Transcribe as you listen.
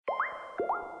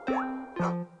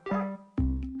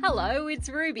Hello, it's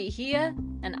Ruby here,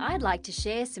 and I'd like to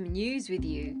share some news with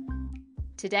you.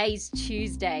 Today's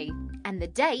Tuesday, and the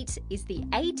date is the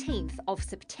 18th of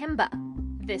September.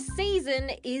 The season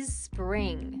is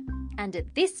spring, and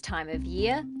at this time of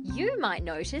year, you might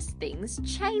notice things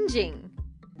changing.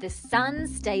 The sun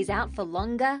stays out for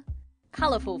longer,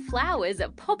 colourful flowers are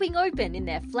popping open in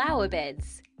their flower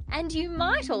beds, and you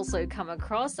might also come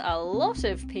across a lot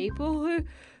of people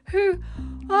who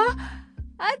are...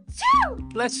 Achoo!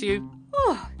 Bless you.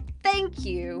 Oh, thank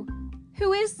you.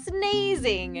 Who is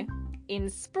sneezing?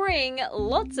 In spring,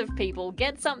 lots of people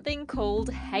get something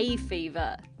called hay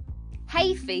fever.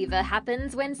 Hay fever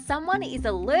happens when someone is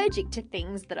allergic to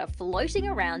things that are floating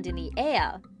around in the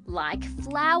air, like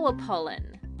flower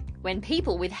pollen. When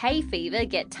people with hay fever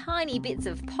get tiny bits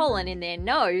of pollen in their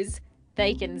nose,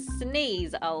 they can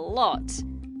sneeze a lot,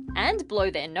 and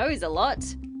blow their nose a lot,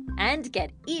 and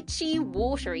get itchy,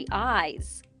 watery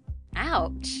eyes.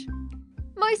 Ouch!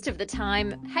 Most of the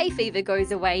time, hay fever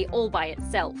goes away all by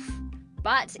itself.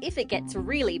 But if it gets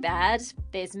really bad,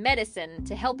 there's medicine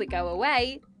to help it go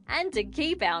away and to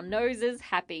keep our noses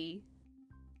happy.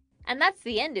 And that's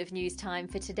the end of News Time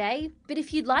for today. But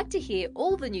if you'd like to hear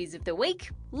all the news of the week,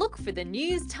 look for the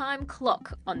News Time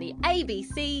clock on the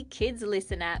ABC Kids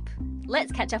Listen app.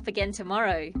 Let's catch up again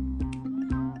tomorrow.